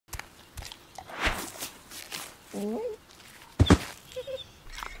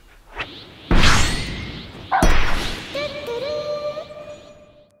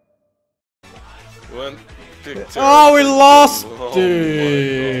Oh, we lost,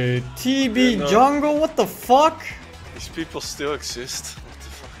 dude. TB jungle, what the fuck? These people still exist. What the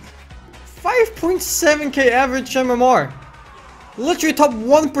fuck? 5.7k average MMR. Literally top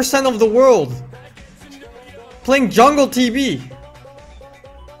 1% of the world. Playing jungle TB.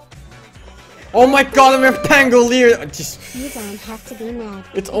 Oh my god, I'm a Pangolier. You don't have to be mad.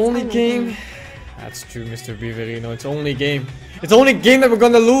 It's only game. That's true, Mr. Beaverino. It's only game. It's only game that we're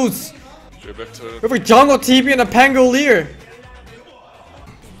gonna lose. We have a jungle TB and a Pangolier.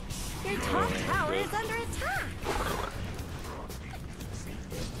 Your top tower is under attack.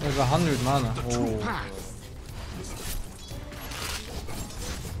 There's 100 mana. Oh.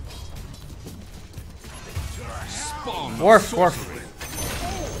 Warf, warf.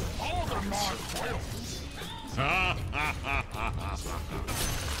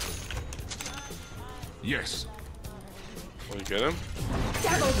 Yes. Will you get him?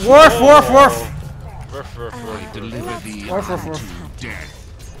 Warf, warf, warf. Warf, warf, warf. Deliver the Warf, warf, warf. to death.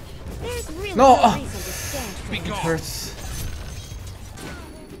 There's really No, no reason to stand. It hurts.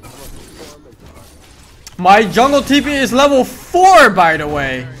 My jungle TP is level 4, by the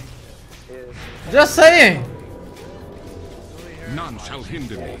way. Just saying. None shall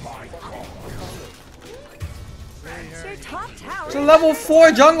hinder me. Your top tower It's a level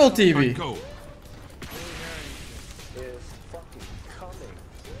 4 jungle I TP. go.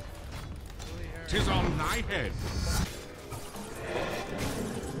 Tis on thy head.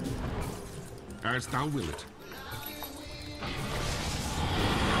 As thou wilt. I'm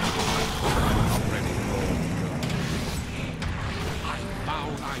ready. I bow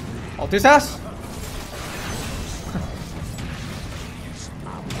thy will. Ult his ass.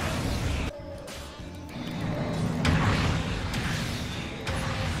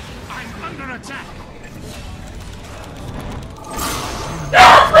 I'm under attack.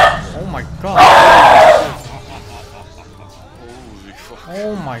 Oh my god. Holy fuck.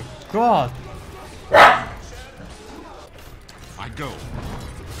 Oh my god. I go.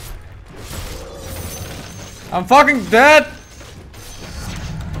 I'm fucking dead.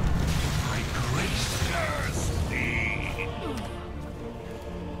 I grace thee.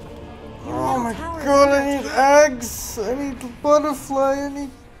 Oh my god, I need eggs. I need butterfly. I need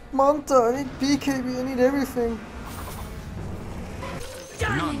Manta. I need BKB. I need everything.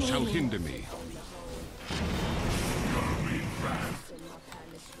 None shall hinder me.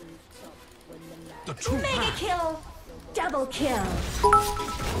 The true Mega path. kill. Double kill.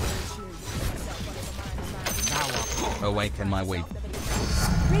 Awaken my weep.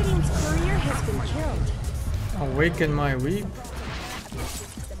 Radiant's courier has been killed. Awaken my weep.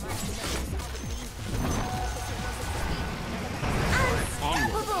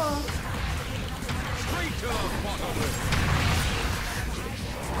 Unstoppable. Straight to the bottom.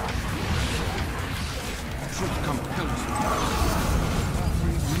 Truth compels me.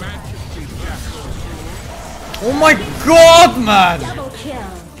 Majesty jackals. Oh my god, man. Double kill.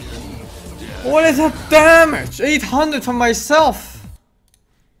 What is that damage? 800 for myself.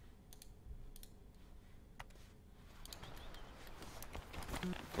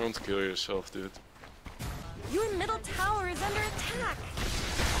 Don't kill yourself, dude. Your middle tower is under attack.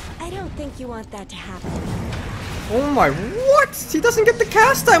 I don't think you want that to happen. Oh my, what? He doesn't get the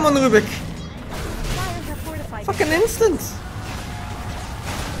cast time on Rubik. Fire her fortified. Fucking instant.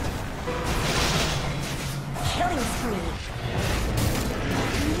 Killing spree.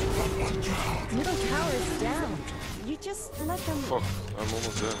 Middle tower is down. You just let them. Fuck, I'm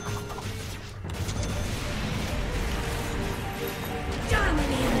almost dead.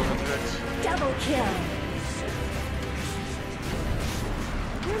 Dominating. Double kill.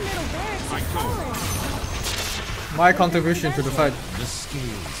 Your middle barracks I is go. falling. My contribution to the fight. The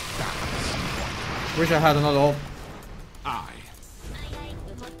scales balance. Wish I had another ult. I.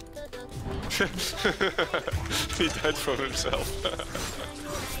 He died from himself.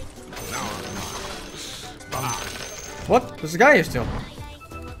 What? There's a guy here still.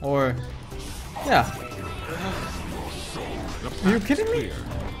 Or... yeah. Are you kidding me? Clear.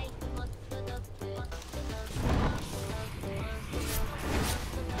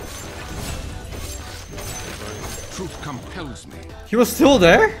 Truth compels me. He was still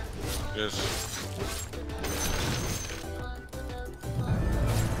there? Yes.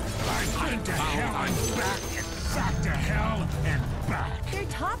 I'm to hell, I'm back, and back to hell, and back. Your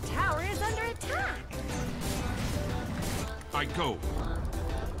top tower is under attack. I go.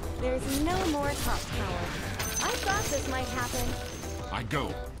 There's no more top tower. I thought this might happen. I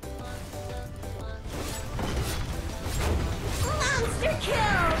go. Monster kill!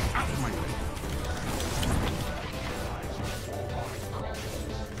 Out of my way.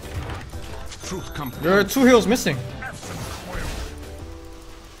 Truth compels. There are 2 heals missing. Have some coil.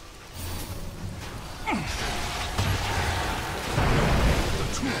 The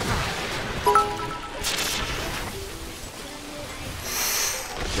truth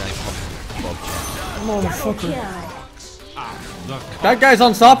Motherfucker. Kill! That guy's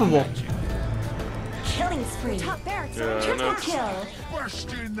unstoppable. Killing spree. Top barracks Yeah, are I triple know. kill.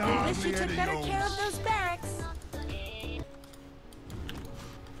 burst in the I wish you took better care of those barracks.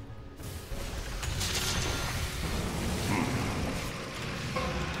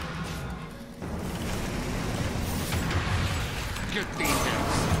 Get these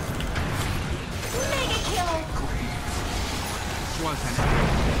hits. Mega kill! Was an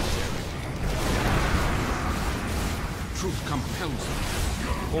accident. Truth compels me.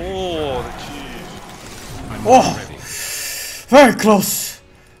 Oh, the key. I'm Oh. ready. Very close.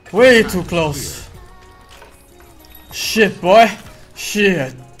 Way too close. Shit, boy.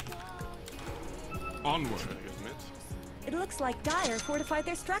 Shit. Onward. Trying to get mid. It looks like Dire fortified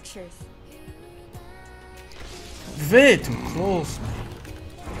their structures. Way too close, man.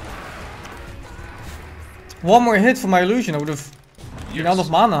 One more hit for my illusion, I would have been out of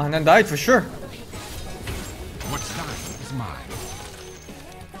mana and then died for sure. What's thine is mine.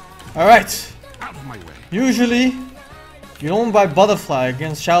 Alright. Out of my way. Usually, you don't buy Butterfly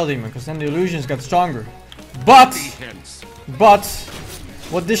against Shadow Demon because then the illusions get stronger. But, Hence.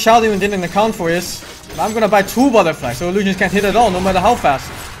 what this Shadow Demon didn't account for is I'm gonna buy 2 Butterflies so illusions can't hit at all, no matter how fast.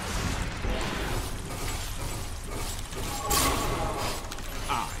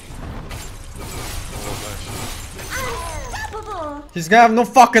 Unstoppable! He's gonna have no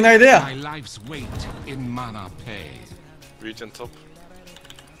fucking idea. My life's weight in mana pay. Regen top.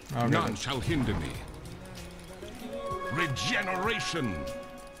 Okay. None shall hinder me. Regeneration.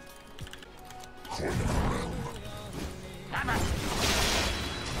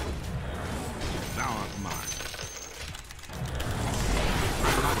 Thou art mine.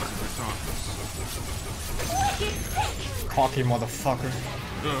 Light in the darkness. Cocky motherfucker.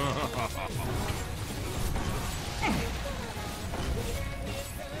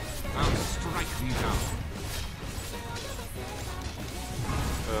 I'll strike thee down.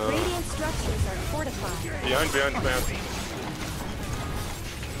 Radiant structures are fortified. Behind.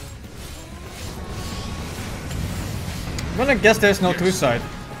 I'm gonna guess there's no 2 side.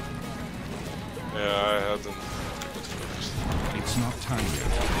 Yeah, I hadn't. It's not time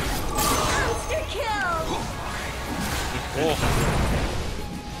yet. Monster kill! Oh.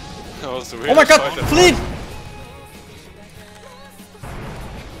 That was the Oh my god, weirdest fight fleet!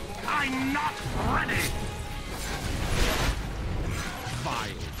 I'm not ready.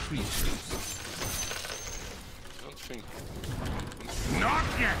 Vile creatures. I don't think. Not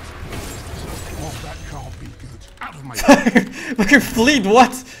yet. Oh, that can't be good. Out of my Fucking fleet,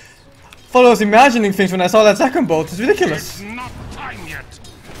 what? Thought I was imagining things when I saw that second boat. It's ridiculous. It's not time yet.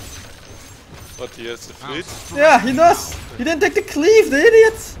 But he has the fleet. Yeah, he does. He didn't take the cleave, the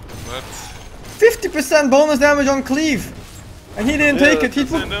idiot. But 50% bonus damage on cleave. And he didn't take it. He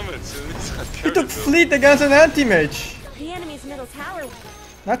that's took, damage. he took fleet against an anti-mage. The enemy's middle tower.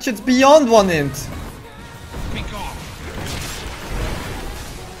 That shit's beyond 1 int. Be gone.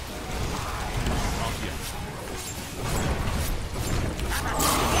 Not yet.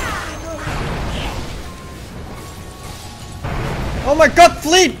 Oh my god,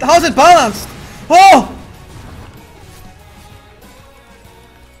 fleet! How's it balanced? Oh!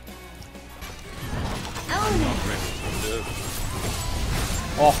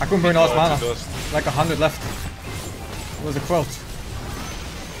 Oh, I couldn't burn all his mana. Like 100 left. It was a quilt.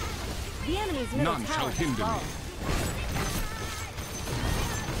 The enemy's middle None tower shall has hinder me. fallen.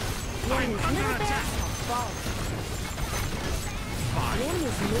 The enemy's middle barracks have fallen. The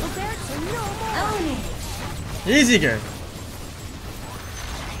enemy's middle barracks are no more. Own it! Easy game.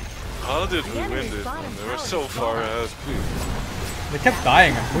 How did we win this one? They were so far ahead. They kept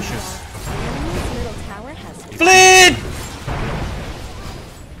dying in pushes. The enemy's middle tower has Fleet!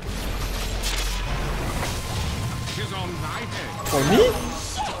 Tis on thy head. For me?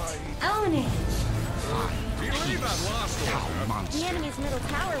 own it! Thou The monster. enemy's middle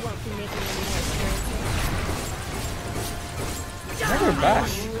tower won't be making any more appearances. Never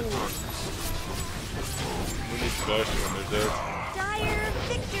bash. We need to bash when they're dead. Dire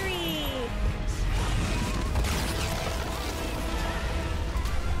victory!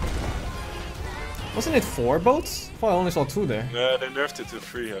 Wasn't it 4 boats? I thought I only saw 2 there. Yeah, they nerfed it to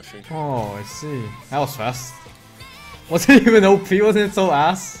 3, I think. Oh, I see. That was fast. Wasn't even OP, wasn't it so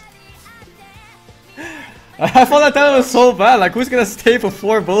ass? I thought that time was so bad. Like, who's gonna stay for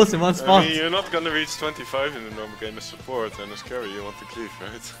 4 bullets in one spot? I mean, you're not gonna reach 25 in the normal game as support, and as carry you want to cleave,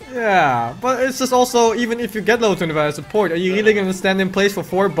 right? Yeah, but it's just also, even if you get level 25 as support, are you really gonna stand in place for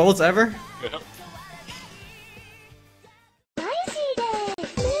 4 bullets ever? Yeah.